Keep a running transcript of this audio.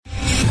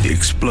the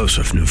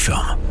explosive new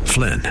film,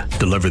 Flynn,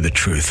 deliver the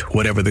truth,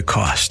 whatever the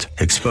cost,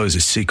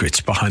 exposes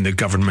secrets behind the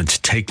government's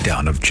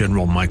takedown of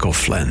General Michael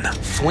Flynn.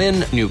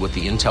 Flynn knew what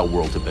the intel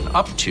world had been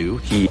up to.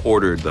 He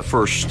ordered the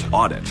first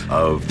audit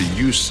of the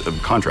use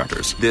of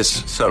contractors.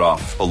 This set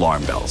off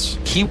alarm bells.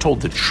 He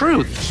told the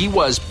truth. He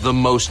was the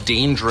most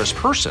dangerous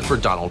person for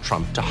Donald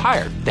Trump to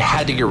hire. They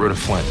had to get rid of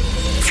Flynn.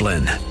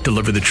 Flynn,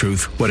 deliver the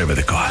truth, whatever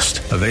the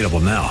cost. Available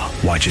now.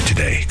 Watch it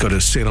today. Go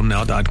to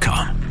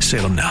salemnow.com.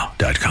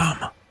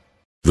 salemnow.com.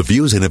 The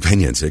views and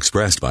opinions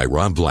expressed by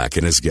Rob Black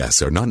and his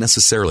guests are not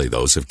necessarily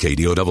those of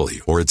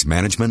KDOW or its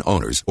management,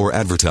 owners, or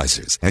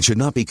advertisers and should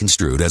not be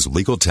construed as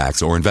legal,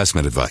 tax, or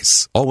investment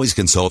advice. Always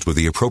consult with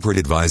the appropriate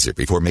advisor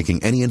before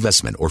making any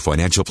investment or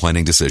financial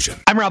planning decision.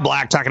 I'm Rob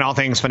Black, talking all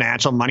things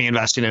financial, money,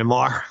 investing, and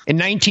more. In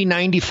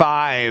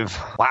 1995,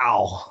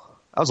 wow,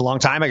 that was a long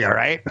time ago,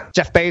 right?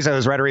 Jeff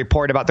Bezos read a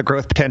report about the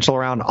growth potential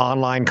around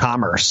online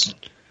commerce.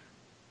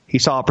 He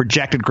saw a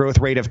projected growth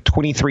rate of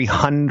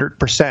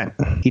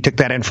 2,300%. He took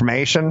that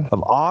information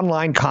of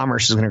online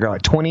commerce is going to grow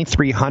at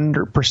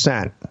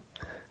 2,300%.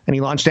 And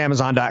he launched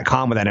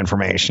Amazon.com with that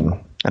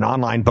information, an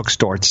online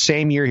bookstore. The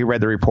same year he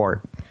read the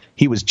report.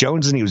 He was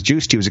jonesing, he was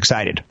juiced, he was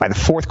excited. By the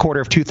fourth quarter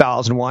of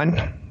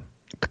 2001,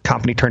 the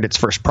company turned its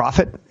first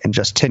profit. And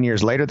just 10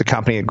 years later, the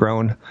company had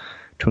grown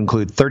to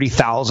include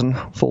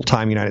 30,000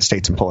 full-time United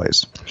States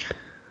employees.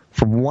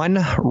 From one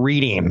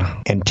reading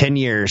in 10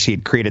 years, he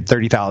had created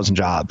 30,000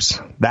 jobs.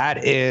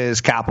 That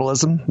is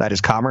capitalism. That is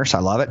commerce. I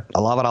love it.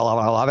 I love it. I love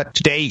it. I love it.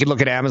 Today, you can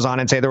look at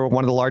Amazon and say they're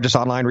one of the largest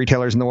online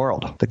retailers in the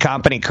world. The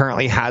company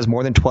currently has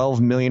more than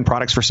 12 million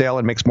products for sale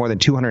and makes more than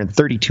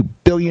 $232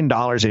 billion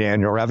in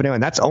annual revenue,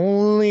 and that's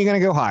only going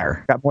to go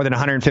higher. Got more than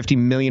 150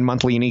 million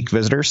monthly unique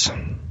visitors.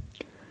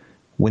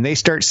 When they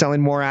start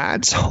selling more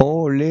ads,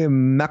 holy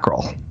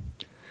mackerel.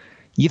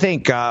 You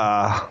think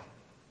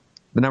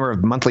the number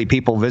of monthly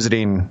people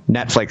visiting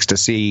Netflix to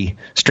see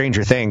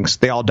Stranger Things,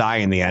 they all die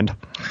in the end.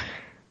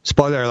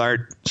 Spoiler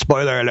alert.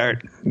 Spoiler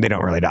alert. They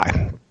don't really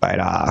die.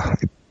 But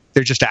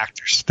they're just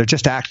actors. They're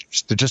just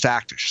actors. They're just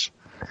actors.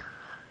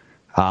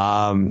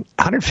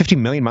 150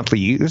 million monthly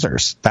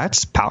users.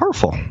 That's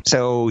powerful.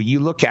 So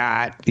you look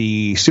at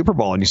the Super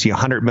Bowl and you see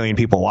 100 million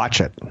people watch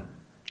it.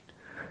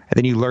 And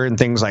then you learn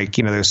things like,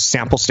 those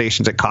sample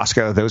stations at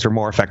Costco, those are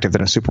more effective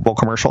than a Super Bowl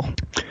commercial.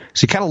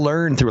 So you kind of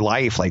learn through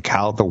life, like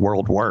how the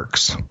world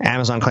works.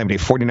 Amazon claimed a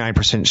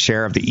 49%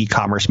 share of the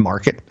e-commerce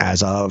market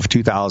as of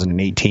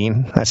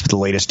 2018. That's the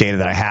latest data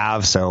that I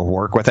have, so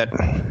work with it.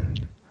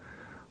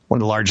 One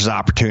of the largest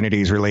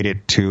opportunities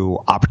related to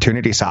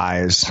opportunity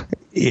size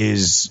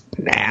is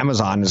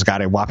Amazon has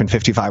got a whopping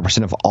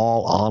 55% of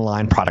all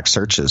online product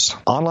searches.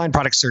 Online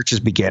product searches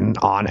begin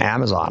on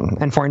Amazon.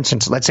 And for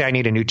instance, let's say I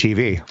need a new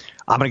TV.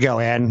 I'm going to go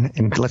in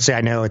and let's say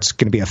I know it's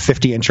going to be a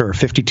 50-incher or a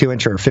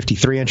 52-incher or a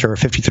 53-incher or a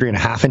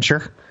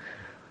 53.5-incher.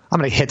 I'm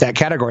going to hit that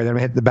category. Then I'm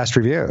going to hit the best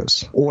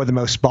reviews or the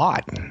most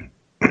bought.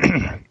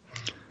 And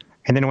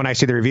then when I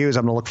see the reviews,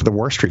 I'm going to look for the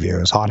worst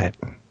reviews on it.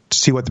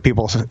 See what the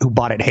people who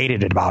bought it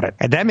hated it about it.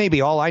 And that may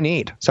be all I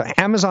need. So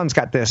Amazon's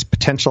got this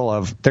potential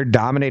of they're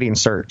dominating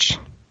search.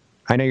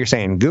 I know you're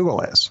saying Google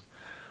is.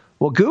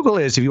 Well, Google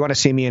is, if you want to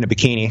see me in a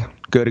bikini,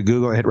 go to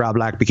Google and hit Rob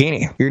Black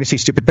bikini. You're going to see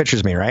stupid pictures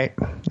of me, right?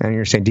 And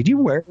you're saying, did you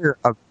wear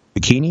a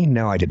bikini?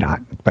 No, I did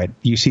not. But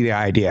you see the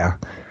idea.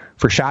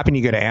 For shopping,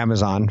 you go to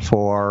Amazon.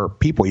 For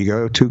people, you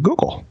go to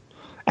Google.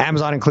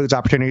 Amazon includes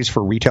opportunities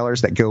for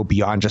retailers that go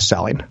beyond just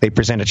selling. They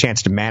present a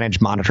chance to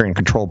manage, monitor, and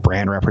control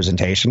brand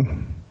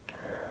representation.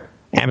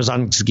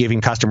 Amazon's giving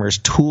customers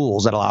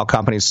tools that allow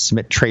companies to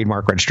submit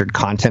trademark-registered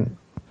content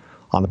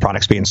on the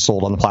products being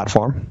sold on the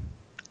platform.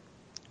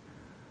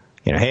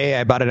 Hey,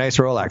 I bought a nice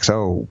Rolex.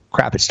 Oh,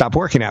 crap, it stopped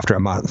working after a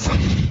month.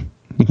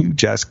 You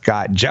just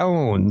got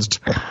jonesed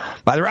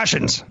by the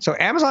Russians. So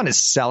Amazon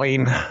is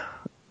selling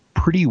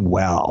pretty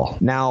well.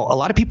 Now, a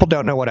lot of people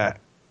don't know what an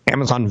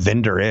Amazon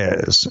vendor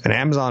is. An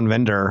Amazon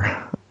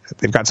vendor,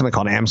 they've got something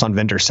called Amazon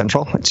Vendor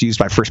Central. It's used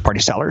by first-party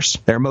sellers.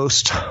 They're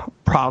mostly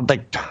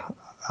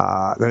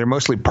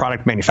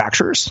product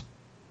manufacturers,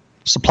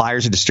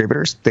 suppliers, and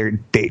distributors. They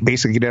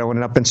basically don't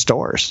end up in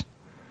stores.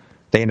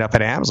 They end up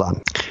at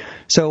Amazon.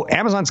 So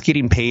Amazon's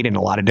getting paid in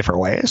a lot of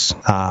different ways.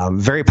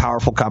 Very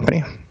powerful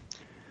company.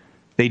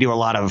 They do a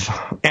lot of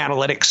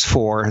analytics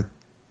for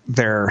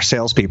their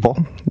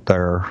salespeople,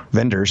 their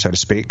vendors, so to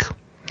speak.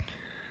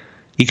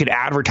 You could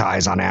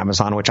advertise on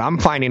Amazon, which I'm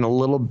finding a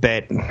little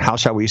bit, how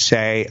shall we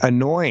say,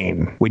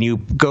 annoying. When you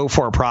go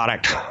for a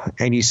product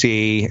and you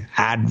see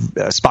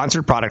a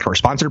sponsored product or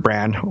sponsored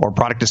brand or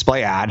product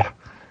display ad,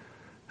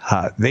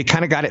 they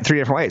kind of got it three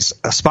different ways.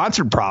 A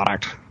sponsored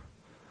product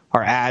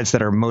are ads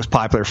that are most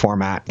popular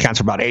format, accounts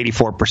for about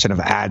 84%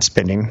 of ad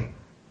spending.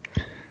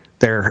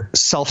 They're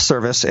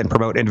self-service and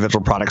promote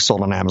individual products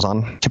sold on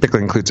Amazon.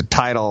 Typically includes a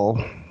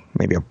title,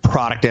 maybe a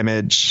product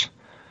image,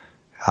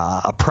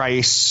 a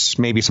price,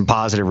 maybe some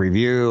positive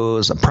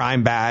reviews, a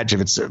Prime badge if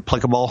it's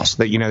applicable, so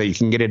that you know that you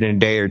can get it in a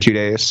day or 2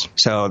 days.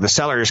 So the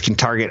sellers can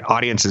target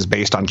audiences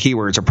based on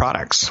keywords or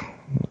products.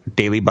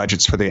 Daily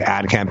budgets for the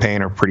ad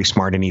campaign are pretty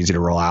smart and easy to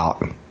roll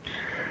out.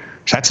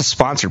 So that's a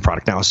sponsored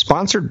product. Now, a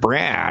sponsored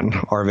brand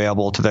are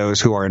available to those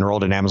who are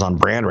enrolled in Amazon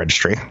Brand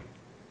Registry.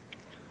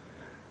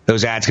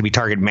 Those ads can be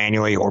targeted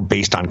manually or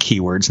based on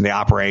keywords, and they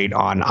operate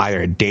on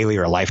either a daily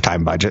or a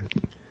lifetime budget.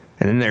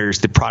 And then there's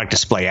the product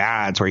display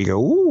ads where you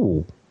go,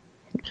 ooh,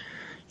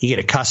 you get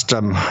a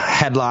custom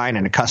headline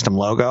and a custom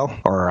logo,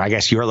 or I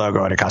guess your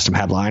logo and a custom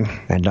headline.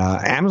 And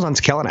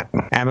Amazon's killing it.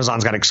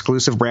 Amazon's got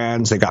exclusive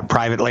brands. They've got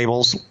private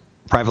labels.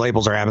 Private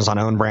labels are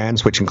Amazon-owned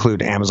brands, which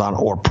include Amazon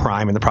or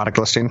Prime in the product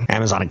listing.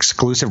 Amazon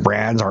exclusive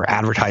brands are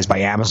advertised by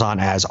Amazon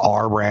as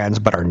our brands,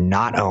 but are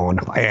not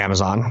owned by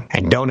Amazon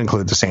and don't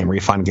include the same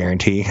refund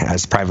guarantee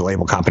as the private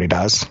label company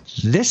does.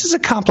 This is a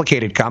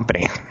complicated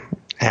company,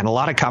 and a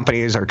lot of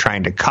companies are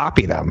trying to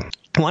copy them.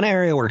 One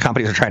area where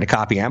companies are trying to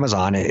copy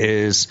Amazon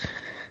is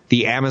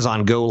the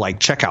Amazon Go-like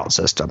checkout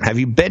system. Have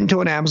you been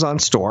to an Amazon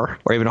store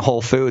or even a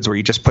Whole Foods where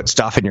you just put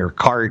stuff in your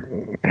cart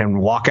and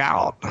walk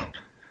out?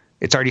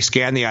 It's already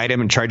scanned the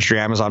item and charged your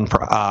Amazon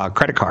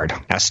credit card.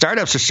 Now,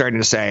 startups are starting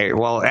to say,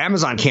 well,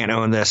 Amazon can't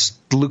own this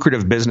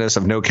lucrative business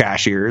of no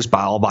cashiers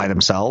all by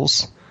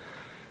themselves.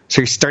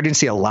 So you're starting to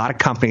see a lot of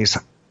companies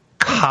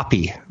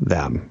copy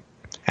them.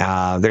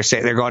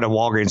 They're going to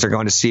Walgreens, they're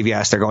going to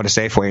CVS, they're going to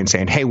Safeway and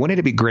saying, hey, wouldn't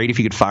it be great if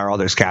you could fire all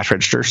those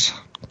cashiers,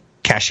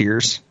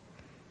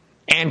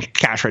 and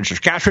cash registers.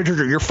 Cash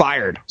register, you're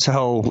fired.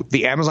 So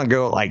the Amazon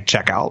Go like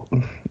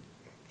checkout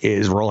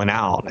is rolling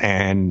out,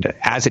 and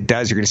as it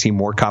does, you're going to see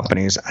more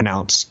companies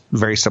announce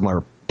very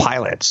similar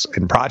pilots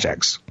and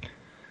projects.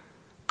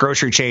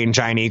 Grocery chain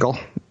Giant Eagle,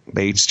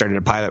 they started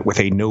a pilot with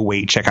a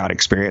no-wait checkout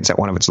experience at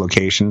one of its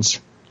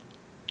locations.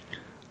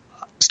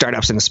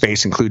 Startups in the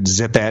space include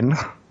Zippin,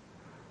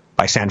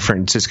 by San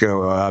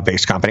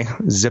Francisco-based company.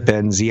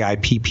 Zippin,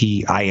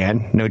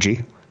 Z-I-P-P-I-N, no G,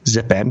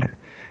 Zippin,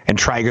 and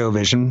Trigo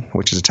Vision,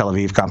 which is a Tel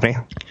Aviv company.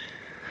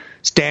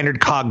 Standard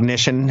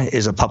Cognition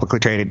is not a publicly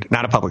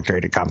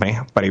traded company,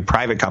 but a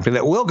private company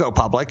that will go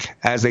public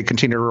as they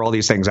continue to roll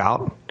these things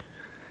out.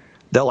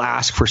 They'll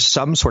ask for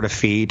some sort of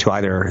fee to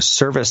either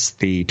service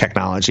the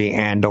technology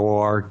and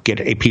or get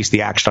a piece of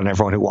the action on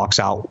everyone who walks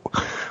out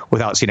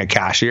without seeing a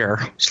cashier.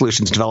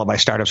 Solutions developed by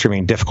startups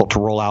remain difficult to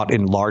roll out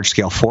in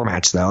large-scale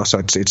formats, though. So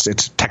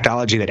it's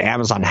technology that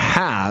Amazon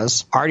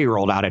has already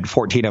rolled out in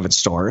 14 of its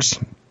stores.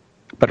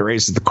 But it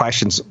raises the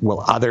questions,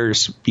 will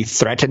others be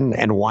threatened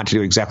and want to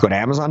do exactly what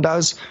Amazon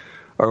does?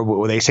 Or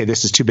will they say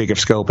this is too big of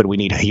scope and we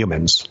need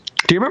humans?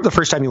 Do you remember the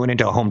first time you went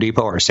into a Home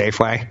Depot or a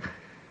Safeway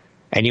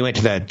and you went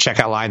to the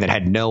checkout line that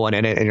had no one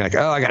in it and you're like,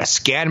 oh, I got to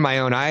scan my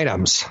own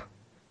items.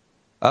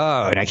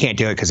 Oh, and I can't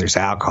do it because there's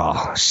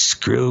alcohol.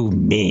 Screw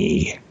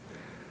me.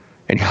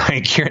 And you're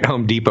like, you're at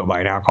Home Depot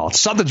buying alcohol.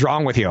 Something's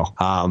wrong with you.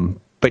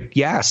 But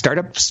yeah,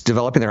 startups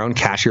developing their own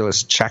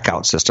cashierless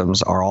checkout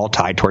systems are all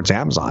tied towards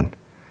Amazon.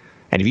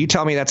 And if you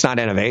tell me that's not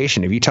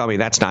innovation, if you tell me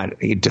that's not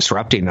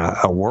disrupting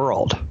a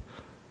world,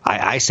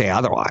 I say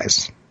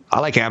otherwise. I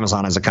like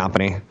Amazon as a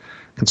company.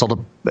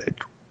 Consult a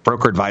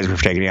broker advisor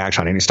for taking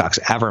action on any stocks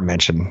ever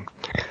mentioned.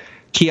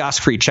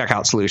 Kiosk-free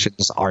checkout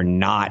solutions are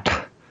not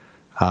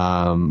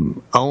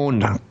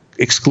owned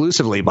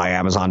exclusively by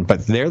Amazon,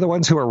 but they're the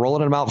ones who are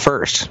rolling them out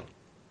first.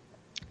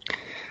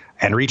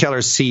 And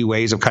retailers see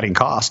ways of cutting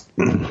costs.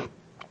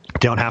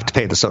 Don't have to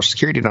pay the Social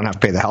Security, don't have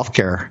to pay the health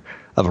care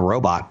of a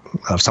robot,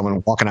 of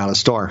someone walking out of the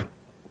store.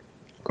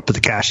 But the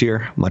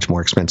cashier, much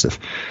more expensive.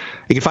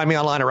 You can find me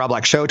online at Rob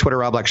Black Show, Twitter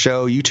Rob Black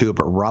Show, YouTube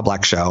Rob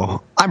Black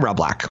Show. I'm Rob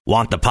Black.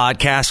 Want the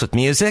podcast with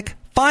music?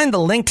 Find the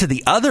link to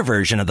the other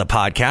version of the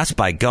podcast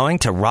by going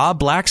to Rob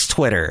Black's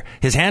Twitter.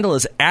 His handle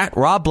is at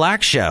Rob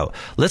Black Show.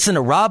 Listen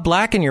to Rob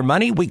Black and Your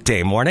Money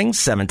weekday mornings,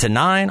 7 to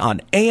 9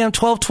 on AM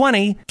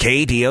 1220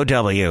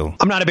 KDOW.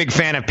 I'm not a big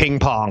fan of ping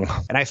pong,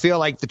 and I feel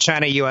like the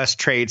China-U.S.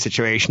 trade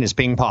situation is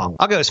ping pong.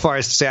 I'll go as far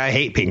as to say I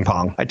hate ping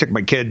pong. I took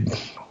my kid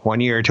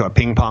one year to a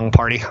ping pong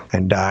party,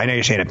 and I know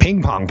you're saying a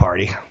ping pong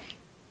party.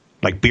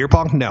 Like beer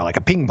pong? No, like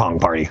a ping pong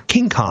party.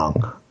 King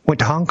Kong went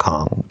to Hong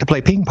Kong to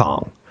play ping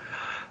pong.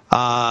 So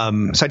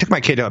I took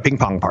my kid to a ping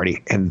pong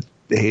party, and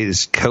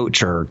his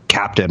coach or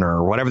captain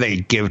or whatever they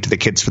give to the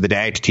kids for the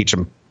day to teach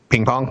them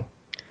ping pong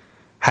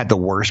had the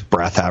worst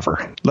breath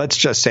ever. Let's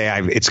just say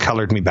it's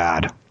colored me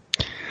bad.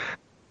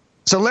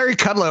 So Larry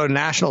Kudlow,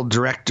 National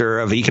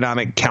Director of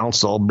Economic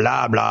Council,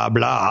 blah, blah,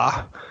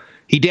 blah,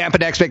 he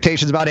dampened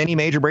expectations about any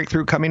major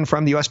breakthrough coming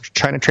from the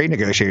U.S.-China trade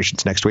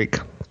negotiations next week.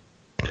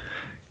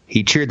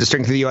 He cheered the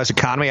strength of the U.S.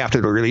 economy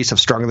after the release of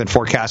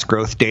stronger-than-forecast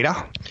growth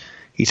data.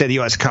 He said the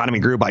U.S. economy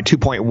grew by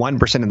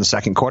 2.1% in the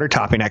second quarter,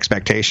 topping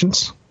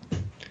expectations.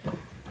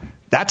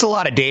 That's a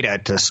lot of data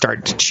to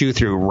start to chew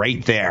through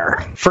right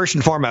there. First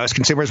and foremost,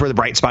 consumers were the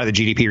bright spot of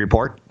the GDP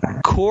report.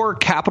 Core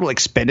capital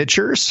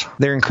expenditures,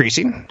 they're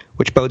increasing,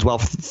 which bodes well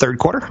for the third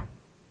quarter.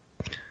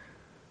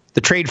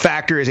 The trade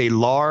factor is a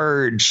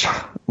large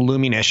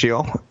looming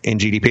issue in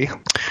GDP.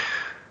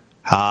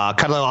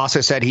 Kudlow also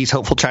said he's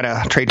hopeful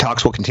China trade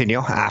talks will continue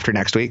after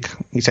next week.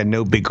 He said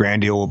no big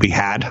grand deal will be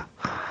had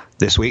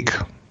this week.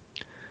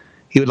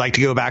 He would like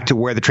to go back to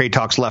where the trade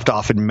talks left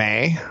off in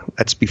May.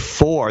 That's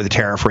before the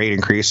tariff rate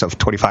increase of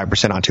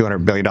 25% on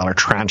 $200 billion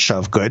tranche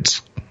of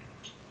goods.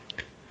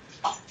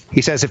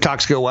 He says if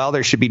talks go well,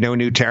 there should be no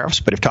new tariffs,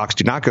 but if talks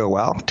do not go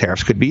well,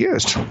 tariffs could be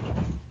used.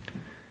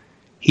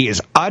 He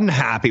is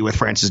unhappy with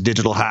France's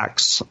digital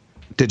tax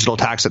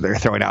that they're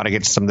throwing out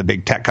against some of the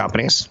big tech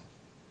companies.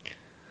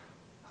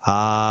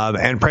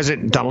 And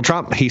President Donald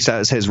Trump, he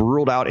says, has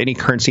ruled out any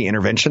currency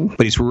intervention,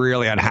 but he's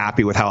really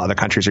unhappy with how other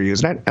countries are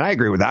using it. And I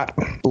agree with that.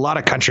 A lot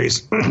of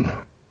countries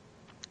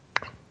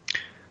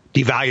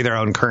devalue their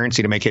own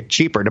currency to make it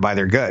cheaper to buy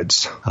their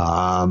goods.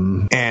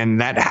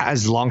 And that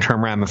has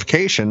long-term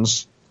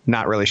ramifications,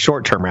 not really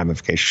short-term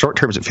ramifications.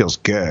 Short-term, it feels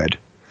good.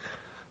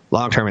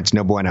 Long-term, it's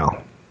no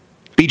bueno.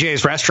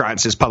 BJ's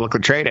Restaurants is publicly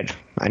traded.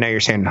 I know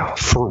you're saying,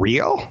 for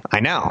real?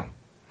 I know.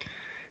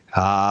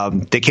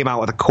 They came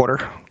out with a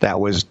quarter that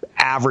was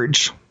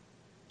average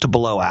to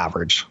below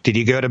average. Did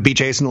you go to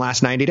BJ's in the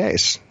last 90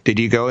 days? Did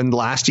you go in the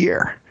last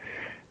year?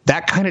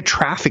 That kind of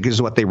traffic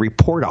is what they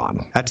report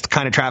on. That's the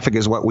kind of traffic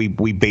is what we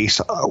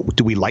base,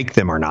 do we like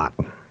them or not?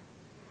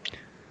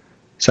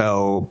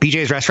 So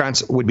BJ's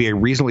Restaurants would be a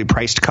reasonably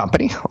priced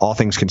company, all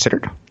things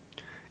considered.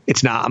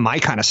 It's not my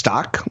kind of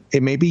stock.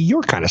 It may be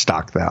your kind of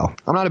stock, though.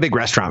 I'm not a big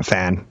restaurant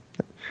fan.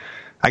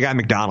 I got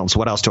McDonald's.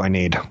 What else do I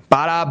need?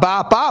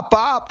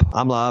 Ba-da-bop-bop-bop.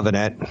 I'm loving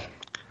it.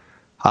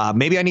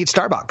 Maybe I need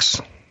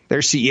Starbucks. Their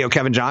CEO,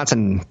 Kevin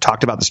Johnson,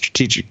 talked about the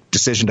strategic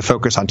decision to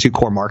focus on two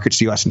core markets,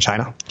 the U.S. and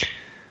China.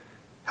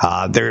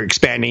 They're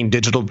expanding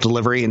digital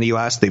delivery in the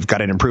U.S. They've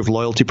got an improved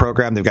loyalty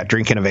program. They've got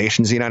drink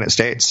innovations in the United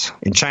States.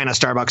 In China,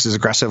 Starbucks is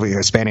aggressively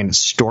expanding its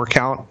store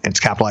count. And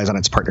it's capitalized on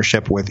its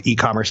partnership with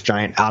e-commerce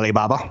giant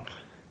Alibaba.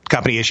 The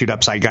company issued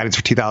upside guidance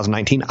for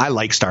 2019. I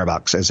like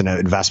Starbucks as an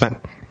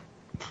investment.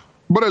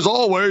 But as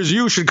always,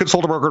 you should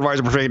consult a broker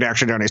advisor before taking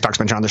action on any stocks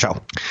mentioned on the show.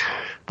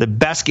 The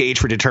best gauge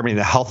for determining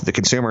the health of the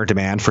consumer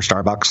demand for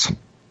Starbucks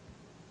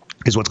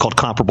is what's called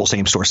comparable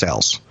same-store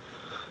sales.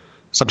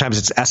 Sometimes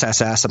it's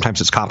SSS,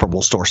 sometimes it's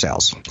comparable store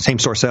sales.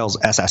 Same-store sales,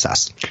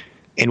 SSS.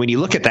 And when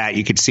you look at that,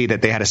 you can see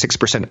that they had a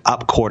 6%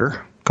 up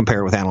quarter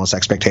compared with analyst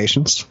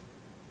expectations,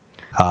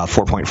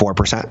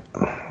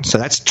 4.4%. So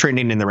that's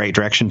trending in the right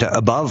direction to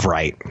above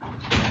right.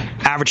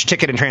 Average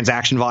ticket and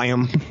transaction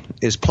volume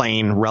is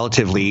playing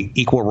relatively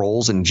equal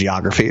roles in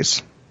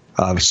geographies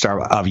of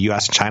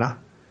U.S. and China,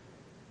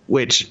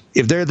 which,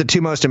 if they're the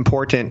two most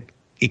important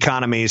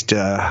economies to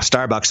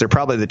Starbucks, they're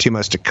probably the two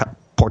most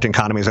important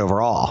economies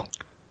overall.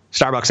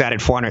 Starbucks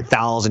added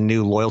 400,000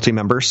 new loyalty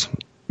members.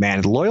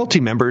 Man, loyalty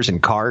members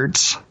and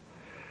cards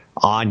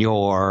on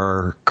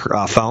your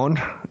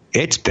phone,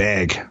 it's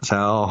big.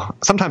 So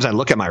sometimes I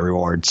look at my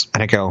rewards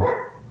and I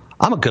go,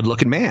 I'm a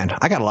good-looking man.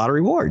 I got a lot of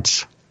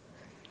rewards.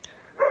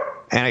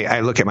 And I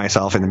look at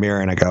myself in the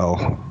mirror and I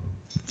go,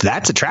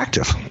 that's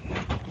attractive.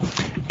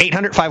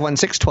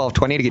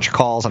 800-516-1220 to get your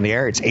calls on the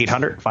air. It's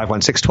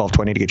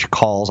 800-516-1220 to get your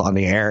calls on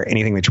the air.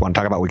 Anything that you want to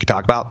talk about, we could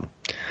talk about.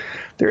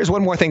 There is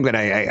one more thing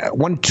that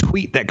one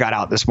tweet that got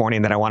out this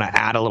morning that I want to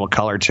add a little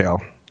color to.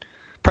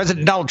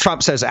 President Donald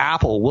Trump says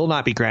Apple will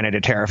not be granted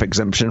a tariff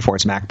exemption for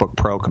its MacBook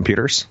Pro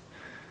computers.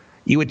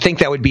 You would think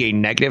that would be a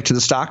negative to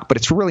the stock, but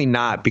it's really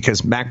not,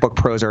 because MacBook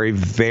Pros are a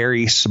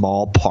very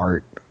small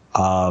part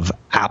of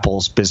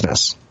Apple's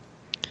business.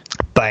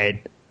 But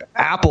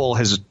Apple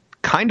has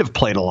kind of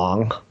played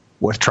along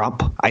with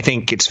Trump. I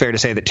think it's fair to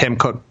say that Tim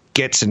Cook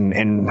gets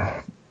and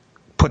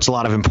puts a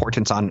lot of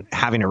importance on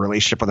having a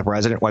relationship with the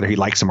president, whether he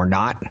likes him or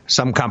not.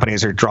 Some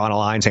companies are drawing a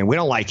line saying, we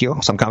don't like you.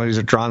 Some companies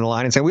are drawing the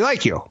line and saying, we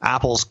like you.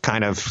 Apple's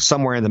kind of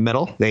somewhere in the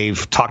middle.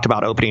 They've talked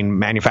about opening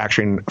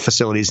manufacturing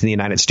facilities in the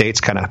United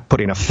States, kind of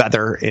putting a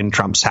feather in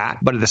Trump's hat.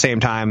 But at the same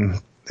time,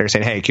 they're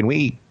saying, hey, can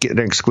we get an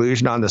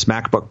exclusion on this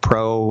MacBook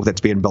Pro that's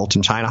being built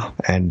in China?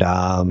 And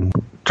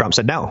Trump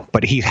said no.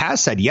 But he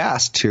has said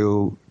yes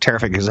to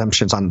tariff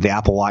exemptions on the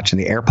Apple Watch and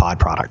the AirPod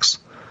products.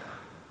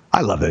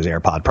 I love those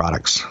AirPod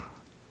products.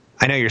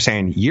 I know you're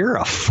saying, you're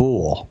a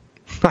fool.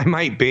 I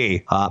might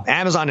be.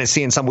 Amazon is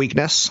seeing some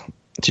weakness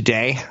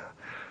today.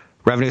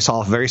 Revenue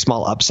saw a very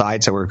small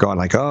upside, so we're going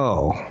like,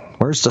 oh,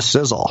 where's the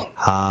sizzle?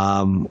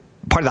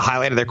 Part of the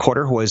highlight of their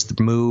quarter was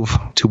the move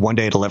to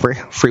one-day delivery.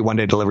 Free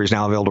one-day delivery is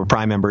now available to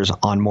Prime members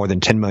on more than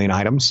 10 million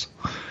items.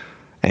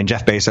 And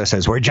Jeff Bezos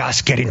says, we're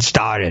just getting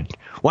started.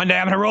 One day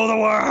I'm going to rule the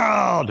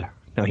world.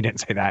 No, he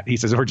didn't say that. He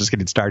says, we're just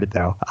getting started,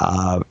 though.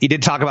 He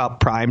did talk about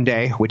Prime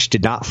Day, which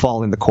did not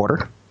fall in the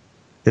quarter.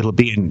 It'll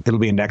be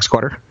in next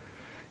quarter.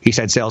 He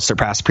said sales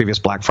surpassed previous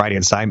Black Friday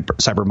and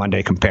Cyber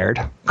Monday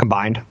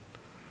combined.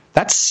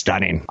 That's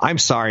stunning. I'm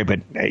sorry,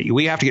 but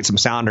we have to get some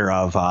sounder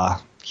of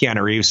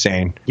Keanu Reeves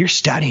saying, you're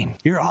stunning.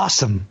 You're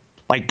awesome.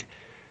 Like,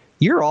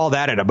 you're all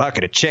that in a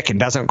bucket of chicken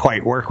doesn't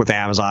quite work with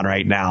Amazon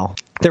right now.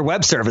 Their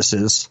web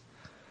services,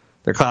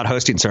 their cloud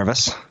hosting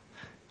service,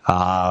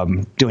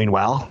 doing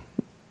well.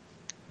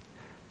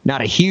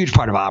 Not a huge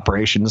part of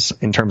operations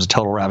in terms of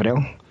total revenue.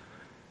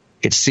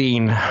 It's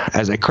seen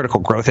as a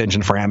critical growth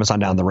engine for Amazon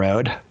down the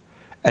road,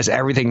 as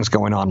everything's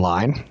going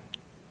online.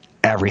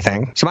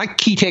 Everything. So my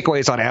key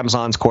takeaways on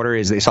Amazon's quarter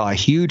is they saw a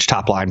huge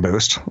top-line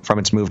boost from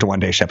its move to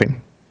one-day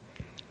shipping.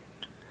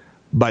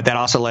 But that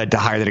also led to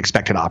higher than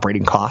expected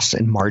operating costs,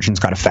 and margins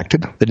got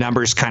affected. The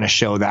numbers kind of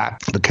show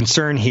that. The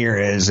concern here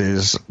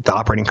is the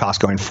operating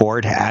costs going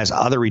forward as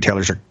other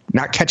retailers are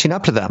not catching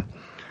up to them,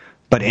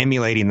 but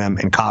emulating them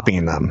and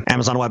copying them.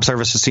 Amazon Web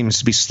Services seems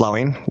to be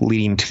slowing,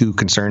 leading to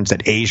concerns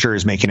that Azure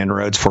is making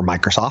inroads for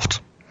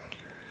Microsoft.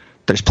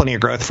 There's plenty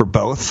of growth for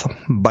both,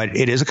 but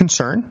it is a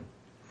concern.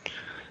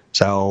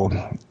 So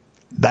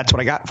that's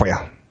what I got for you.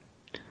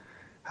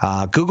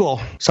 Google,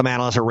 some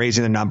analysts are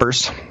raising the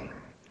numbers.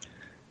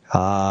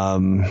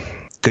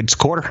 Good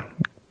quarter.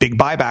 Big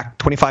buyback,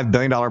 $25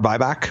 billion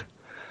buyback.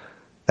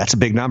 That's a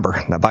big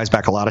number. That buys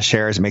back a lot of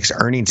shares. It makes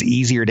earnings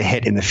easier to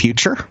hit in the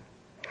future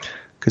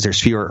because there's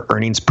fewer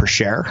earnings per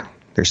share.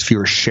 There's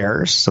fewer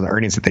shares, so the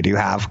earnings that they do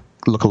have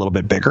look a little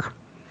bit bigger.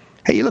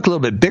 Hey, you look a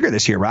little bit bigger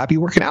this year, Rob.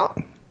 You working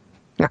out?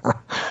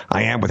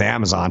 I am with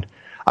Amazon.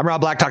 I'm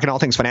Rob Black, talking all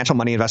things financial,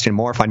 money, investing, and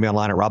more. Find me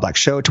online at Rob Black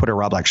Show, Twitter,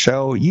 Rob Black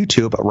Show,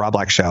 YouTube, Rob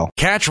Black Show.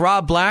 Catch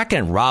Rob Black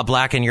and Rob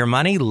Black and Your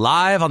Money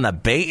live on the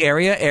Bay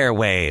Area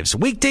airwaves,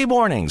 weekday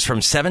mornings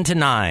from 7 to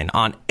 9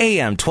 on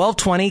AM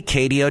 1220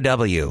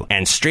 KDOW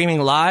and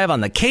streaming live on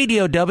the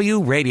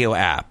KDOW radio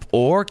app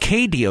or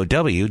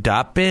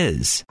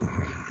KDOW.biz.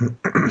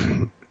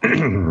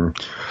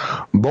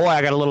 Boy,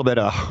 I got a little bit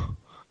of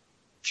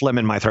phlegm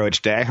in my throat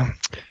today.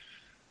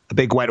 A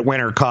big wet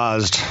winter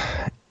caused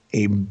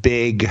a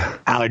big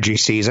allergy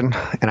season,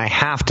 and I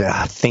have to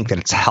think that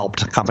it's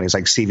helped companies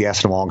like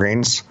CVS and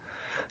Walgreens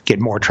get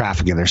more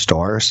traffic in their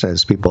stores,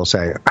 as people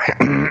say,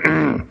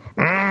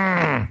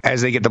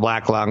 as they get the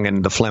black lung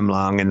and the phlegm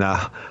lung and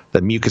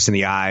the mucus in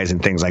the eyes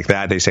and things like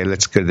that. They say,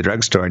 let's go to the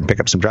drugstore and pick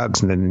up some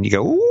drugs, and then you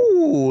go,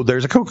 ooh,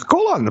 there's a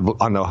Coca-Cola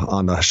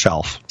on the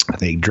shelf.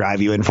 They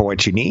drive you in for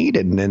what you need,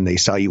 and then they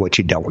sell you what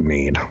you don't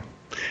need.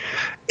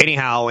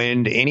 Anyhow,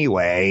 and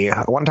anyway,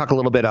 I want to talk a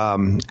little bit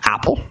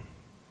Apple.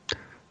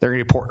 They're going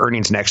to report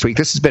earnings next week.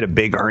 This has been a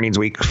big earnings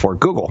week for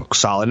Google.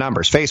 Solid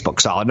numbers. Facebook,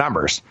 solid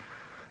numbers.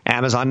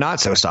 Amazon, not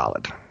so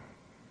solid.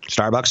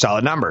 Starbucks,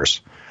 solid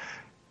numbers.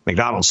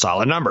 McDonald's,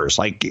 solid numbers.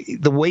 Like,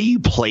 the way you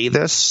play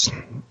this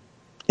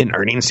in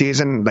earnings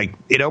season, like,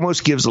 it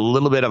almost gives a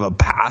little bit of a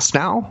pass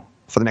now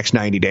for the next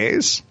 90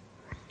 days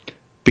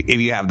if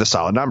you have the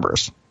solid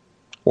numbers.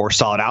 Or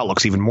solid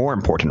outlook's even more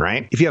important,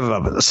 right? If you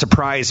have a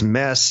surprise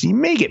miss, you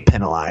may get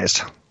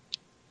penalized.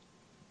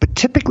 But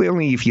typically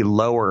only if you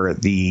lower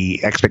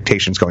the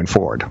expectations going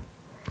forward.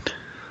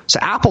 So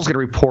Apple's going to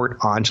report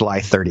on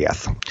July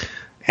 30th.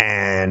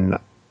 And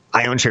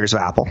I own shares of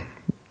Apple.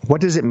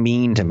 What does it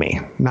mean to me?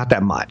 Not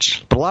that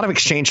much. But a lot of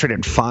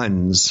exchange-traded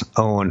funds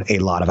own a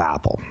lot of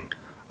Apple.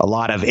 A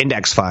lot of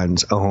index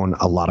funds own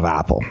a lot of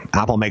Apple.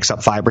 Apple makes up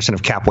 5%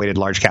 of cap-weighted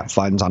large-cap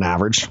funds on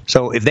average.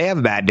 So if they have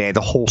a bad day,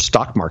 the whole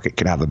stock market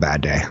could have a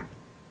bad day.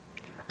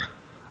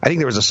 I think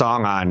there was a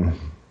song on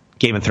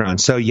Game of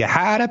Thrones. So you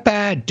had a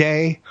bad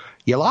day.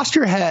 You lost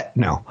your head.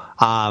 No.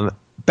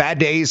 Bad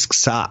days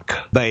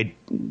suck. But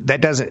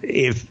that doesn't.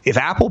 If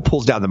Apple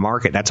pulls down the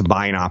market, that's a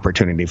buying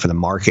opportunity for the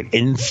market.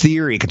 In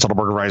theory, consult a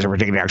broker advisor for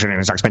taking action in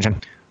a stock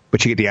expansion.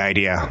 But you get the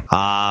idea.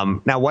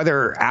 Now,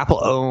 whether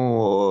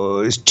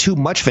Apple is too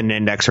much of an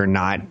index or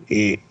not,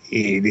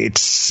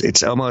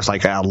 it's almost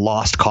like a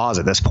lost cause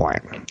at this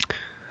point.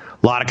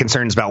 A lot of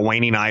concerns about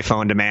waning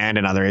iPhone demand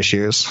and other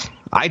issues.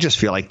 I just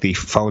feel like the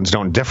phones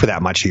don't differ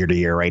that much year to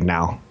year right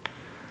now.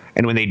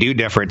 And when they do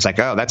differ, it's like,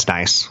 oh, that's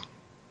nice.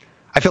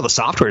 I feel the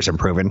software is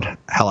improving.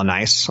 Hella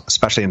nice,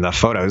 especially in the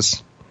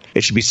photos.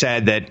 It should be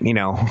said that,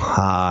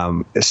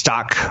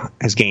 stock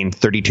has gained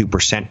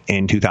 32%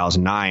 in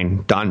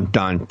 2009. Dun,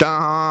 dun,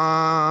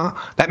 dun.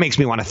 That makes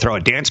me want to throw a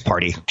dance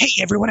party. Hey,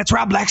 everyone, it's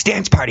Rob Black's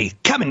dance party.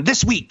 Coming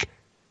this week.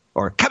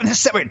 Or coming this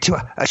summer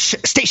to a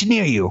station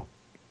near you.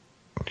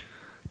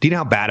 Do you know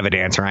how bad of a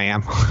dancer I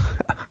am?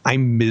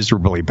 I'm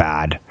miserably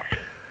bad.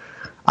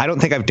 I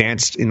don't think I've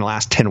danced in the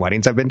last 10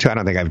 weddings I've been to. I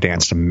don't think I've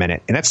danced a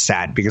minute. And that's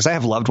sad because I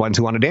have loved ones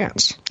who want to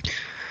dance.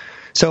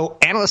 So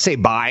analysts say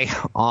buy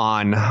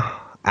on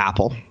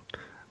Apple.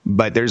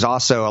 But there's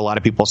also a lot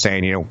of people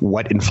saying,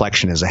 what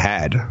inflection is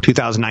ahead?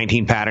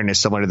 2019 pattern is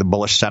similar to the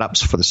bullish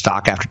setups for the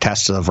stock after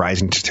tests of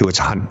rising to its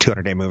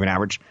 200-day moving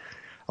average.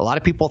 A lot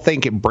of people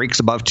think it breaks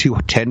above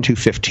 210,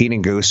 215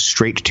 and goes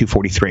straight to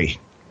 243.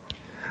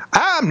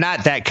 I'm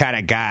not that kind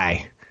of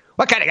guy.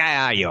 What kind of guy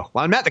are you?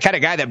 Well, I'm not the kind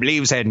of guy that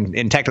believes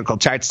in technical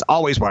charts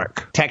always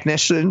work.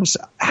 Technicians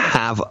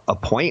have a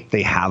point.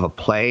 They have a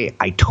play.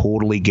 I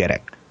totally get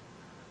it.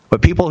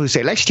 But people who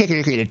say, let's take a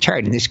look at a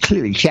chart, and this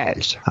clearly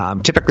says,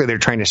 typically they're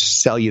trying to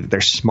sell you that they're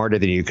smarter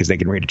than you because they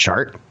can read a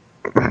chart.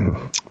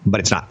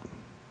 But it's not.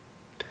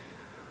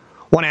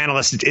 One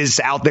analyst is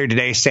out there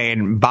today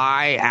saying,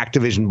 buy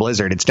Activision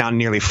Blizzard. It's down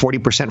nearly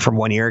 40% from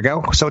 1 year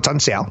ago, so it's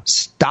on sale.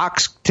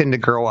 Stocks tend to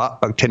grow.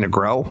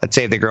 Let's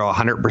say if they grow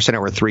 100%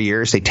 over 3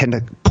 years, they tend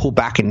to pull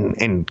back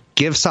and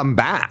give some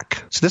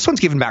back. So this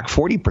one's giving back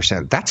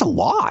 40%. That's a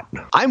lot.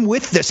 I'm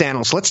with this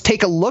analyst. Let's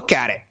take a look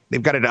at it.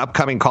 They've got an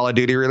upcoming Call of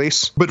Duty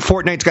release, but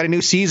Fortnite's got a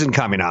new season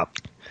coming up.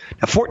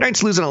 Now,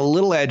 Fortnite's losing a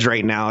little edge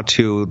right now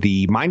to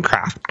the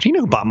Minecraft. Do you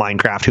know who bought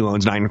Minecraft? Who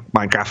owns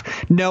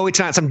Minecraft? No, it's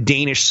not some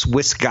Danish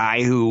Swiss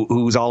guy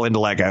who's all into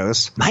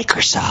Legos.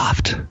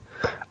 Microsoft.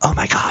 Oh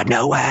my God,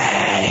 no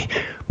way.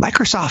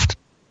 Microsoft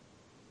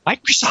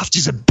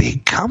is a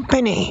big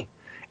company,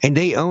 and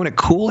they own a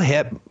cool,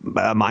 hip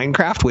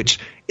Minecraft, which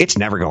it's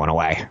never going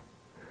away.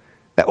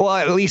 Well,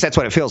 at least that's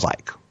what it feels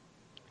like.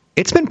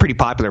 It's been pretty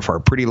popular for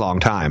a pretty long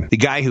time. The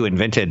guy who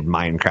invented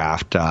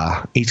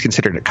Minecraft, he's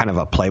considered kind of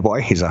a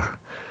playboy. He's a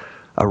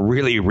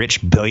really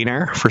rich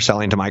billionaire for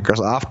selling to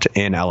Microsoft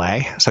in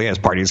LA. So he has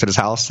parties at his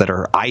house that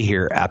are, I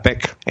hear,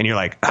 epic. And you're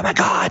like, oh my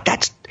God,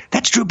 that's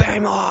Drew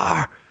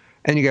Barrymore.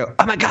 And you go,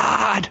 oh my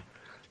God,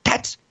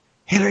 that's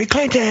Hillary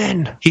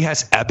Clinton. He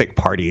has epic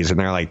parties, and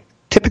they're like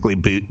typically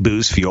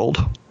booze fueled.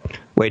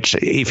 Which,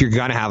 if you're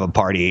going to have a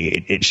party,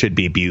 it should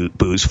be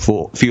booze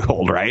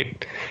fueled,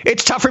 right?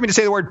 It's tough for me to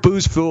say the word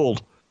booze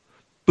fueled.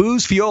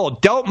 Booze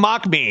fueled. Don't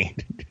mock me.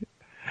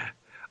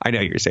 I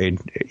know you're saying,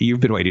 you've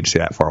been waiting to say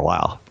that for a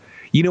while.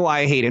 You know why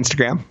I hate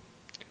Instagram?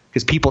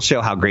 Because people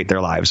show how great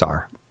their lives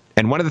are.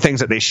 And one of the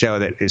things that they show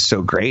that is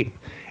so great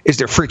is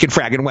their freaking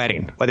fragging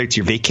wedding. Whether it's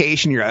your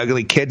vacation, your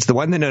ugly kids, the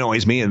one that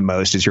annoys me the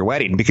most is your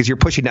wedding, because you're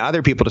pushing to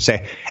other people to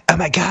say, oh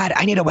my God,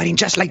 I need a wedding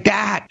just like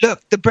that.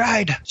 Look, the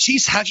bride,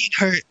 she's hugging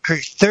her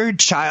third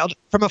child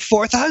from a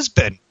fourth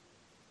husband.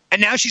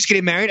 And now she's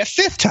getting married a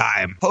fifth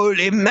time.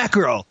 Holy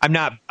mackerel. I'm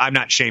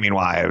not shaming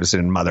wives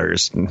and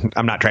mothers.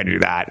 I'm not trying to do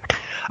that.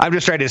 I'm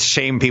just trying to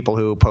shame people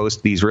who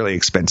post these really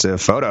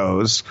expensive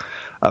photos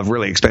of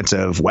really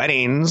expensive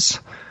weddings.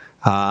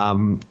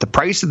 The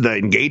price of the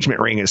engagement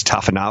ring is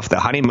tough enough. The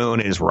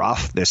honeymoon is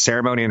rough. The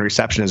ceremony and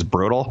reception is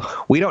brutal.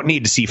 We don't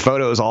need to see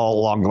photos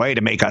all along the way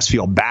to make us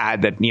feel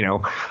bad that,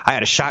 I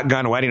had a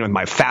shotgun wedding with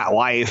my fat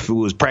wife who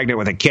was pregnant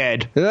with a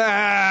kid.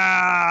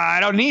 I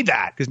don't need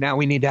that, because now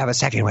we need to have a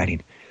second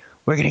wedding.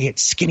 We're going to get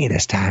skinny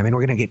this time, and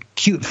we're going to get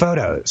cute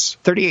photos.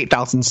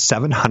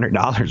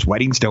 $38,700.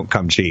 Weddings don't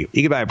come cheap.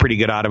 You can buy a pretty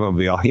good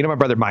automobile. My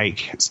brother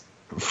Mike,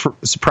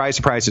 surprise,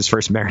 surprise, his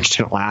first marriage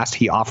didn't last.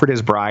 He offered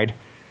his bride,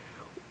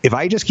 if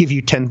I just give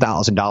you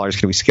 $10,000,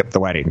 can we skip the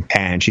wedding?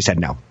 And she said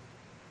no.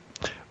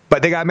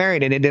 But they got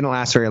married, and it didn't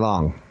last very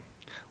long.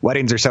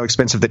 Weddings are so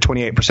expensive that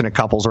 28% of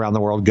couples around the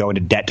world go into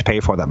debt to pay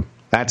for them.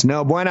 That's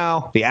no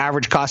bueno. The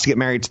average cost to get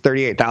married is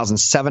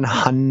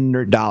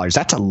 $38,700.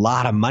 That's a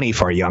lot of money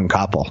for a young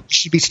couple. You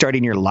should be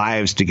starting your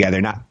lives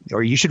together,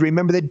 or you should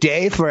remember the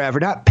day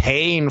forever, not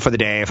paying for the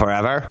day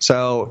forever.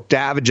 So to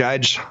have a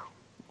judge,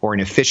 or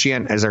an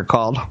officiant, as they're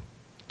called,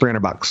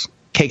 $300.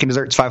 Cake and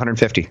desserts,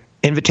 $550.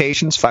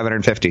 Invitations,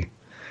 $550.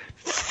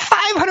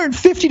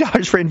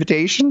 $550 for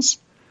invitations?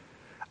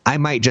 I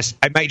might just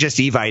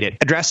evite it.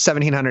 Address,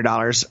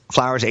 $1,700.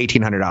 Flowers,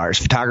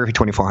 $1,800. Photography,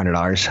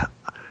 $2,400.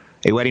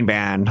 A wedding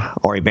band,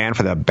 or a band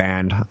for the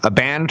band. A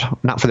band,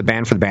 not for the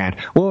band, for the band.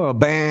 Well, a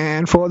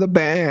band for the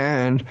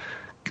band.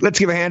 Let's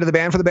give a hand to the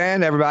band for the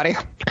band, everybody.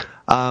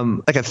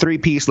 Like a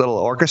 3-piece little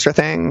orchestra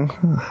thing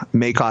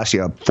may cost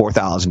you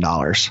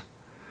 $4,000.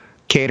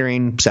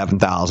 Catering,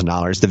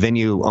 $7,000. The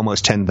venue,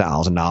 almost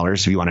 $10,000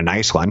 if you want a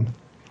nice one.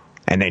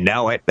 And they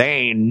know it.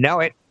 They know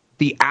it.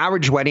 The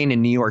average wedding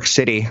in New York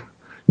City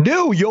is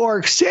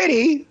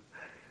 $50,000.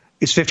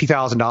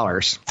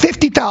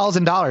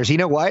 $50,000. You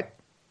know what?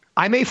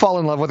 I may fall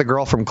in love with a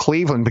girl from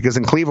Cleveland, because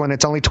in Cleveland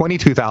it's only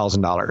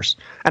 $22,000.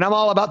 And I'm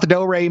all about the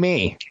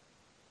do-re-mi.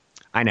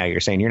 I know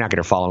you're saying you're not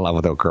going to fall in love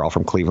with a girl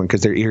from Cleveland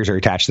because their ears are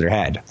attached to their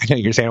head. I know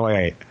you're saying,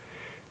 wait.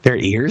 Their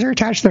ears are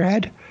attached to their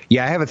head?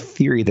 Yeah, I have a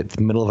theory that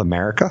the middle of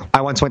America. I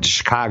once went to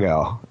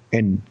Chicago,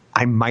 and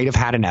I might have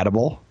had an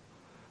edible,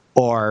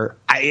 or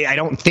I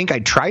don't think I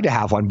tried to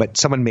have one, but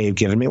someone may have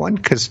given me one,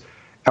 because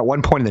at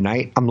one point in the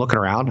night, I'm looking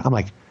around. I'm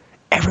like,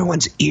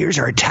 everyone's ears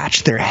are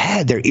attached to their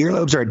head. Their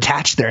earlobes are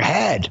attached to their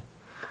head.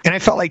 And I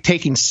felt like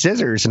taking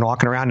scissors and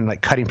walking around and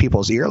like cutting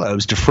people's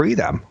earlobes to free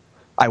them.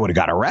 I would have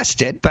got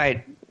arrested,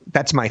 but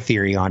that's my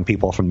theory on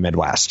people from the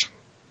Midwest.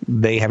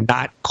 They have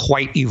not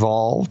quite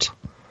evolved.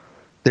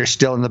 They're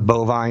still in the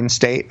bovine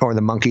state, or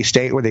the monkey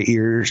state, where the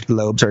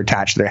earlobes are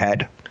attached to their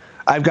head.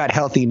 I've got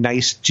healthy,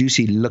 nice,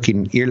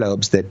 juicy-looking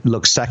earlobes that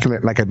look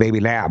succulent like a baby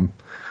lamb.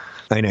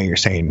 I know you're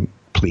saying,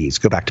 please,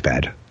 go back to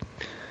bed.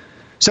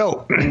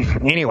 So,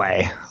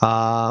 anyway,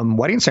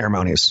 wedding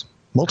ceremonies,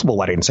 multiple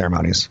wedding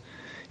ceremonies.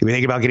 If you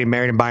think about getting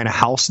married and buying a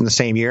house in the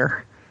same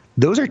year,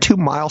 those are 2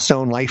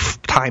 milestone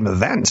lifetime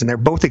events, and they're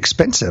both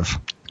expensive.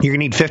 You're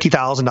going to need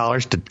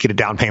 $50,000 to get a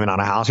down payment on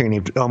a house. You're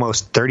going to need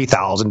almost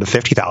 $30,000 to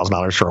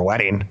 $50,000 for a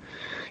wedding.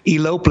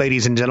 Elope,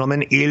 ladies and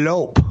gentlemen,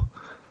 elope.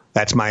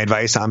 That's my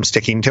advice. I'm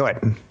sticking to it.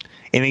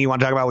 Anything you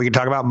want to talk about, we can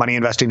talk about. Money,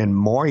 investing, and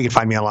more. You can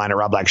find me online at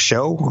Rob Black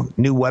Show.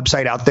 New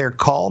website out there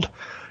called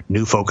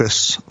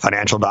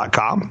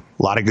newfocusfinancial.com.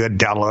 A lot of good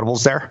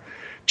downloadables there.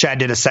 Chad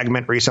did a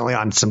segment recently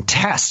on some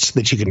tests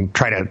that you can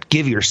try to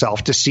give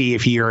yourself to see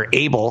if you're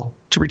able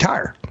to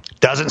retire.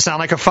 Doesn't sound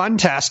like a fun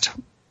test,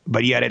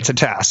 but yet it's a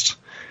test.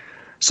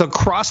 So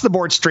across the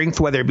board strength,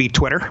 whether it be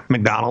Twitter,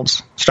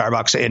 McDonald's,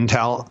 Starbucks,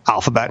 Intel,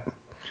 Alphabet,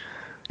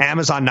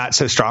 Amazon not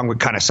so strong, but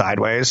kind of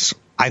sideways.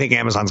 I think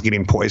Amazon's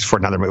getting poised for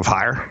another move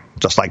higher,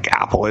 just like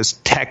Apple is,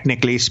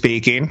 technically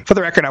speaking. For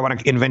the record, I want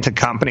to invent a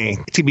company. It's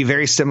going to be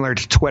very similar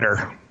to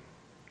Twitter,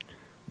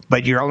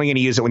 but you're only going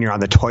to use it when you're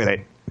on the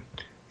toilet.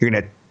 You're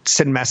going to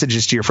send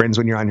messages to your friends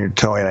when you're on your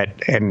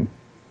toilet, and,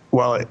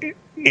 well,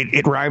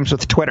 it rhymes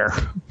with Twitter.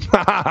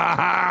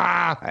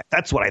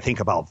 That's what I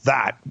think about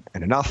that,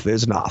 and enough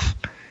is enough.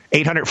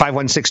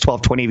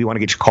 800-516-1220 if you want to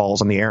get your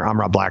calls on the air. I'm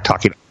Rob Black,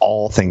 talking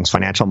all things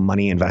financial,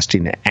 money,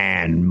 investing,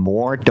 and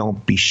more.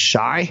 Don't be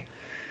shy.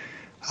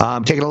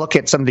 Taking a look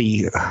at some of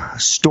the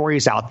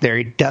stories out there,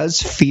 it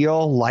does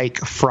feel like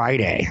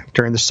Friday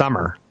during the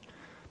summer.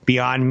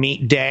 Beyond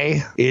Meat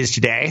Day is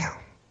today.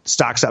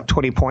 Stock's up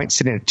 20 points,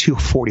 sitting at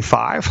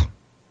 245.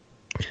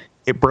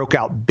 It broke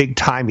out big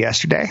time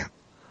yesterday.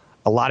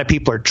 A lot of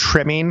people are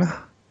trimming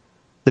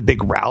the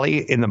big rally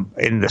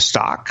in the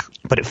stock,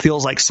 but it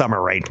feels like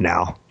summer right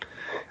now.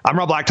 I'm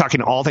Rob Black,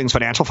 talking all things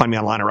financial. Find me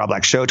online at Rob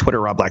Black Show,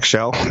 Twitter Rob Black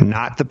Show,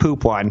 not the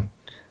poop one,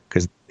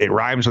 because it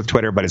rhymes with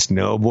Twitter, but it's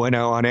no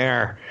bueno on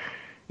air.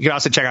 You can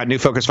also check out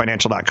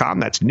newfocusfinancial.com.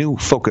 That's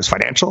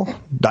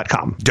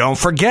newfocusfinancial.com. Don't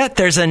forget,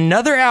 there's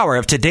another hour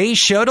of today's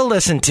show to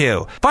listen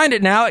to. Find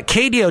it now at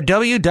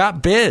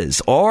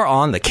KDOW.biz or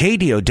on the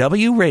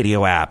KDOW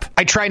radio app.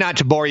 I try not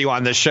to bore you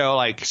on this show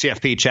like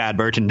CFP Chad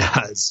Burton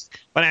does.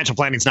 Financial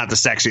planning is not the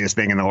sexiest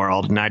thing in the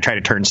world, and I try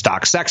to turn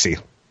stock sexy.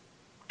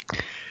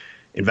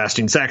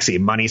 Investing sexy,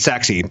 money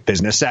sexy,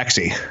 business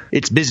sexy.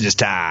 It's business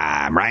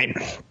time, right?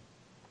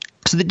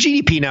 So the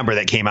GDP number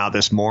that came out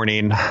this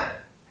morning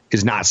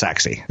is not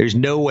sexy. There's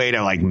no way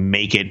to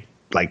make it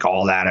like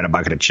all that in a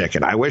bucket of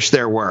chicken. I wish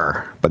there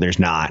were, but there's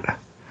not.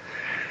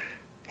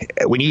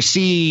 When you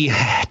see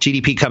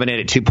GDP coming in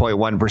at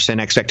 2.1%,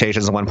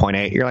 expectations of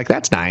 1.8, you're like,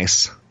 that's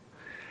nice.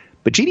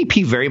 But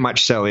GDP very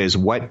much so is,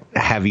 what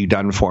have you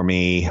done for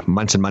me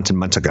months and months and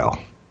months ago?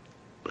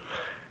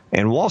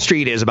 And Wall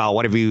Street is about,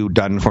 what have you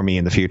done for me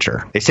in the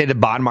future? They say the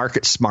bond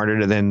market's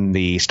smarter than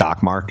the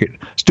stock market.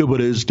 Stupid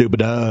is, stupid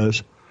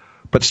does.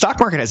 But the stock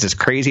market has this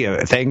crazy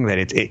thing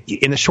that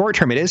in the short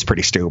term, it is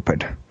pretty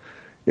stupid.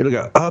 It'll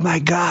go, oh my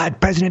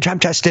God, President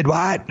Trump just did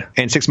what?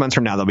 And 6 months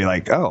from now, they'll be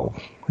like, oh,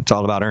 it's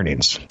all about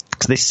earnings.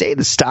 So they say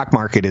the stock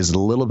market is a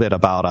little bit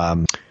about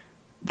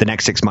the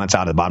next 6 months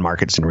out of the bond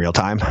markets in real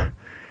time.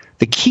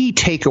 The key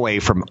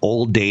takeaway from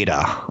old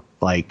data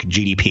like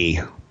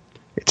GDP,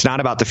 it's not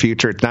about the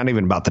future. It's not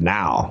even about the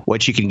now.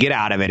 What you can get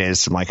out of it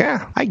is, I'm like,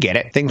 I get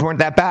it. Things weren't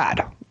that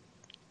bad.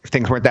 If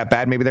things weren't that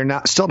bad, maybe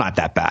they're still not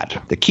that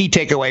bad. The key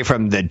takeaway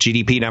from the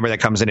GDP number that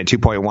comes in at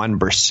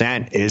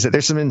 2.1% is that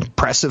there's some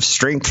impressive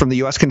strength from the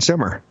U.S.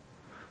 consumer.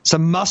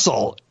 Some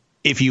muscle,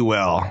 if you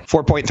will.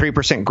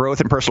 4.3% growth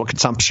in personal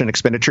consumption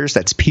expenditures.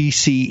 That's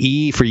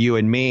PCE for you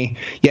and me.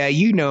 Yeah,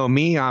 you know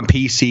me on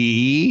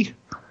PCE.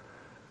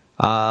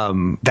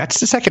 That's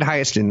the second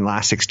highest in the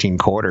last 16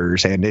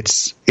 quarters, and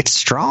it's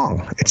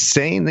strong. It's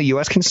saying the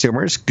U.S.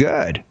 consumer is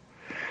good.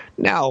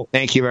 Now,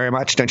 thank you very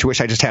much. Don't you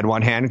wish I just had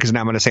one hand? Because now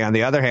I'm going to say, on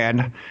the other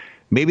hand,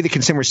 maybe the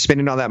consumer's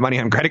spending all that money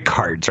on credit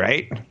cards,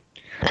 right?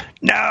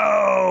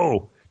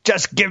 No!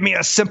 Just give me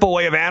a simple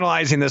way of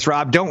analyzing this,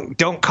 Rob. Don't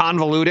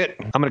convolute it.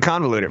 I'm going to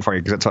convolute it for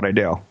you because that's what I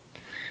do.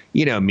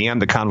 You know me, I'm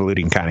the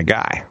convoluting kind of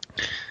guy.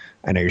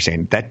 I know you're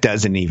saying, that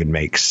doesn't even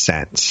make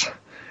sense.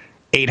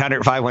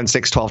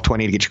 800-516-1220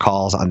 to get your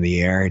calls on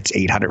the air. It's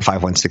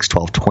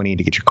 800-516-1220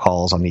 to get your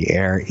calls on the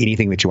air.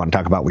 Anything that you want to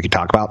talk about, we can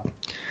talk about.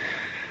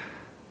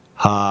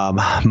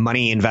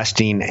 Money,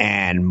 investing,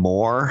 and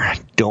more.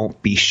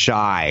 Don't be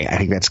shy. I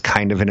think that's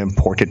kind of an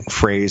important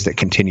phrase that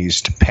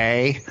continues to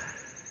pay,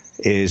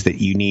 is that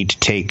you need to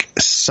take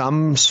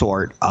some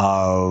sort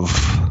of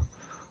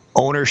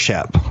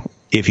ownership,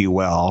 if you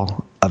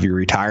will, of your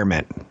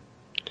retirement.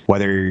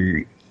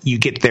 Whether you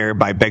get there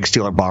by beg,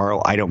 steal, or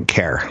borrow, I don't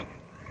care.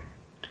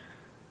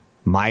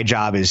 My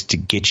job is to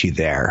get you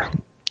there.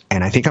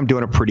 And I think I'm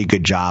doing a pretty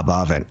good job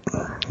of it.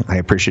 I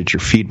appreciate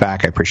your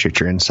feedback. I appreciate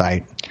your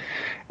insight.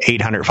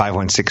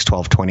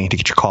 800-516-1220 to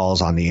get your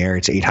calls on the air.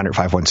 It's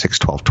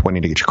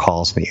 800-516-1220 to get your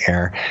calls on the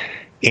air.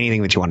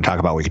 Anything that you want to talk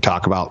about, we can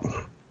talk about.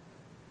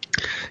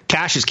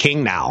 Cash is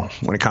king now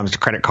when it comes to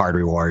credit card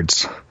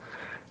rewards.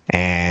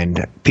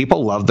 And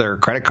people love their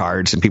credit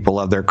cards, and people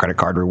love their credit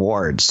card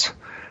rewards.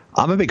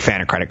 I'm a big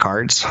fan of credit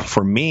cards.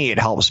 For me, it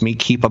helps me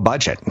keep a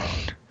budget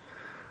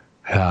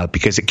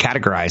because it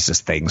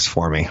categorizes things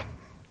for me.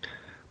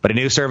 But a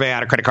new survey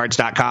out of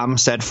creditcards.com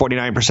said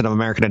 49% of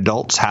American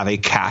adults have a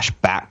cash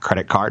back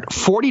credit card.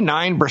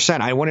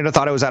 49%. I wouldn't have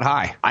thought it was that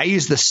high. I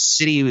use the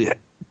city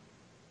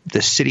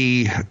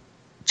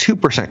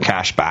 2%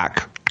 cash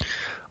back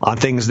on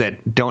things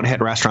that don't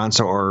hit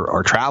restaurants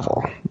or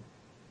travel.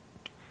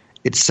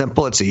 It's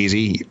simple. It's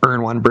easy. You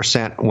earn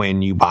 1%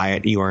 when you buy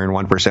it. You earn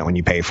 1% when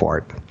you pay for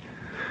it.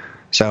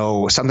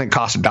 So something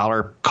costs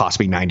 $1 costs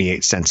me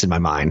 98 cents in my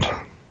mind.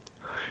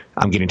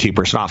 I'm getting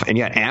 2% off, and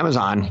yet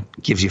Amazon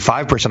gives you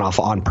 5% off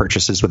on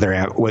purchases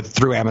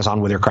through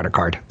Amazon with their credit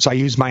card. So I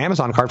use my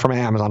Amazon card for my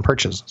Amazon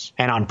purchases.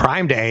 And on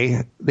Prime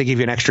Day, they give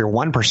you an extra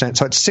 1%,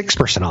 so it's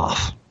 6%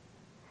 off.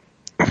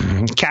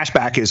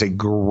 Cashback is a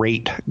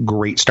great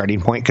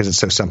starting point because it's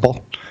so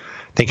simple.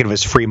 Think of it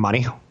as free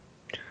money.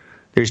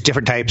 There's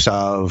different types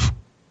of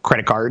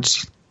credit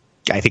cards.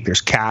 I think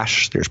there's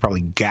cash. There's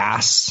probably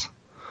gas.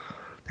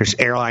 There's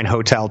airline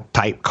hotel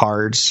type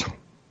cards.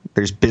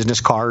 There's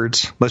business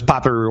cards. Most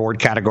popular reward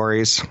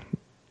categories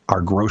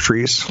are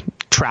groceries,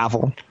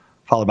 travel,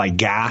 followed by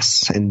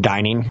gas and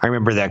dining. I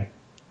remember that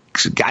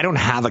I don't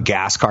have a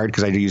gas card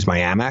because I use my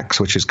Amex,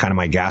 which is kind of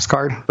my gas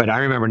card. But I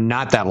remember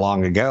not that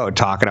long ago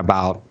talking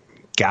about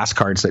gas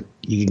cards that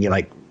you can get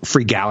like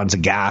free gallons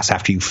of gas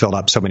after you filled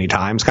up so many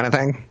times kind of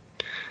thing.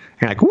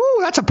 You're like, woo,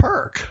 that's a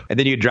perk. And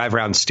then you drive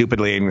around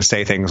stupidly and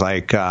say things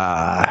like,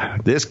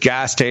 this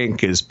gas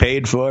tank is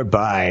paid for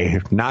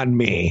by not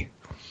me.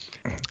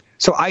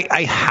 So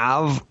I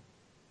have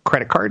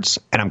credit cards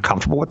and I'm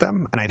comfortable with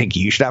them. And I think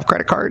you should have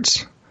credit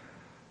cards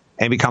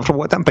and be comfortable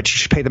with them, but you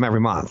should pay them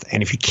every month.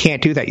 And if you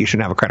can't do that, you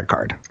shouldn't have a credit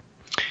card.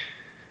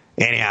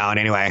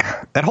 Anyway,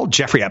 that whole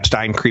Jeffrey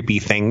Epstein creepy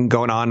thing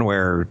going on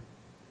where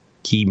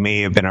he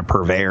may have been a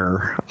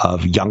purveyor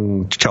of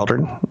young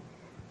children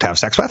to have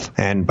sex with.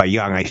 And by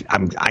young,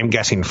 I'm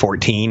guessing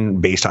 14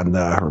 based on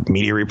the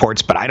media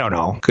reports, but I don't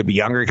know. Could be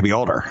younger, it could be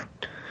older.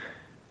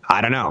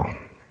 I don't know.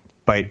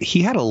 But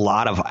he had a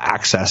lot of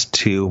access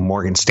to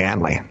Morgan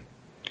Stanley.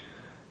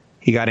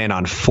 He got in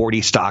on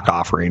 40 stock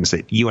offerings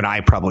that you and I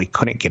probably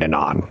couldn't get in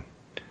on.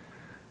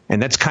 And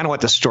that's kind of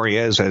what the story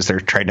is as they're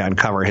trying to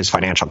uncover his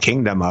financial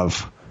kingdom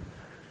of,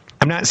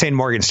 I'm not saying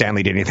Morgan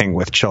Stanley did anything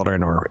with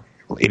children or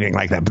anything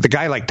like that, but the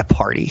guy liked to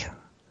party.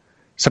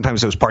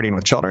 Sometimes it was partying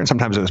with children.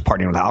 Sometimes it was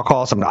partying with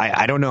alcohol.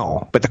 I don't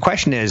know. But the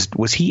question is,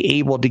 was he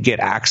able to get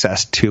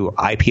access to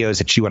IPOs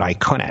that you and I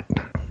couldn't?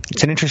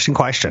 It's an interesting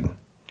question.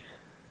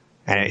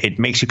 And it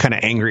makes you kind of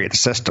angry at the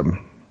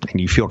system. And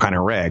you feel kind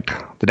of rigged.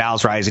 The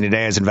Dow's rising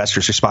today as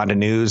investors respond to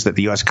news that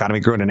the U.S. economy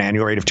grew at an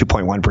annual rate of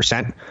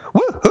 2.1%.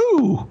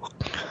 Woohoo!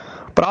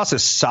 But also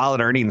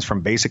solid earnings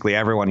from basically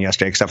everyone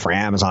yesterday except for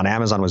Amazon.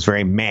 Amazon was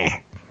very meh.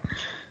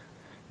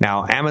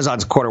 Now,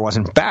 Amazon's quarter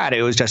wasn't bad.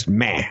 It was just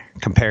meh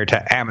compared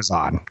to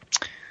Amazon.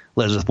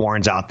 Elizabeth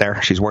Warren's out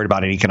there. She's worried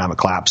about an economic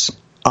collapse.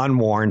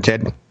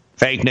 Unwarranted.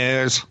 Fake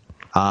news.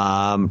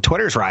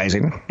 Twitter's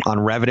rising on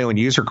revenue and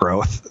user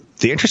growth.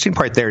 The interesting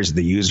part there is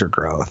the user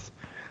growth.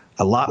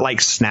 A lot like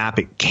Snap,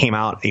 it came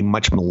out a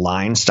much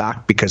maligned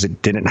stock because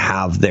it didn't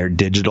have their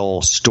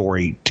digital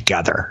story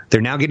together. They're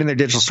now getting their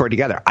digital story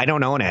together. I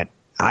don't own it.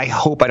 I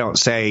hope I don't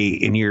say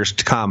in years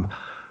to come,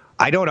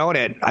 I don't own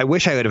it. I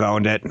wish I would have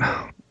owned it.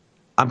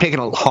 I'm taking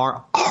a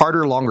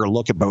harder, longer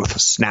look at both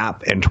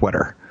Snap and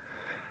Twitter.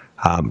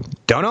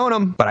 Don't own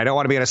them, but I don't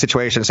want to be in a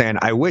situation saying,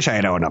 I wish I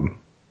had owned them.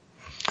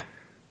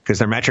 Because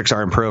their metrics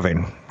are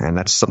improving, and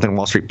that's something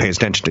Wall Street pays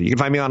attention to. You can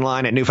find me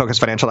online at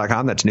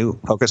newfocusfinancial.com. That's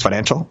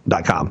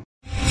newfocusfinancial.com.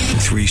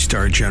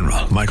 3-star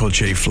General Michael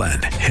J.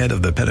 Flynn, head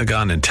of the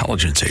Pentagon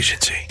Intelligence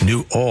Agency,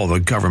 knew all the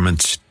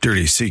government's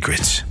dirty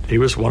secrets. He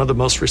was one of the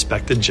most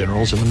respected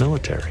generals in the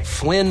military.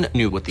 Flynn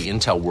knew what the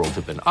intel world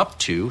had been up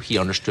to. He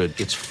understood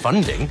its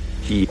funding.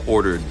 He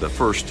ordered the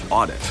first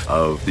audit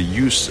of the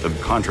use of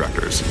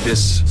contractors.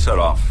 This set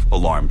off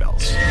alarm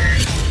bells.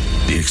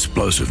 The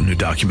explosive new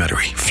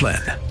documentary,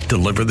 Flynn,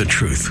 Deliver the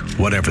Truth,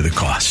 Whatever the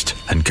Cost,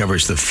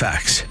 uncovers the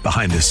facts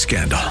behind this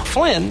scandal.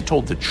 Flynn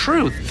told the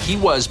truth. He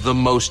was the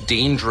most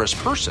dangerous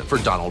person for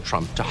Donald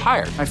Trump to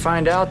hire. I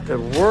find out the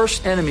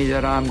worst enemy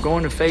that I'm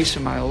going to face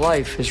in my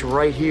life is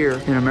right here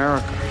in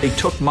America. They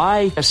took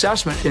my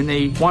assessment and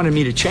they wanted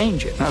me to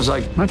change it. And I was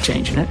like, I'm not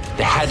changing it.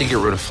 They had to get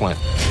rid of Flynn.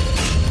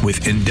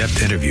 With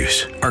in-depth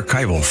interviews,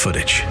 archival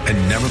footage,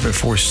 and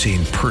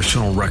never-before-seen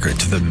personal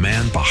records of the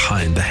man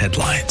behind the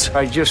headlines.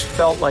 I just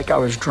felt like I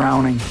was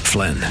drowning.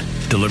 Flynn,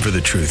 Deliver the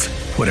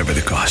Truth, Whatever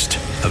the Cost.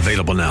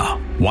 Available now.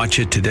 Watch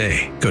it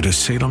today. Go to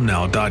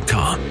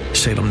salemnow.com.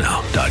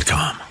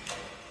 salemnow.com.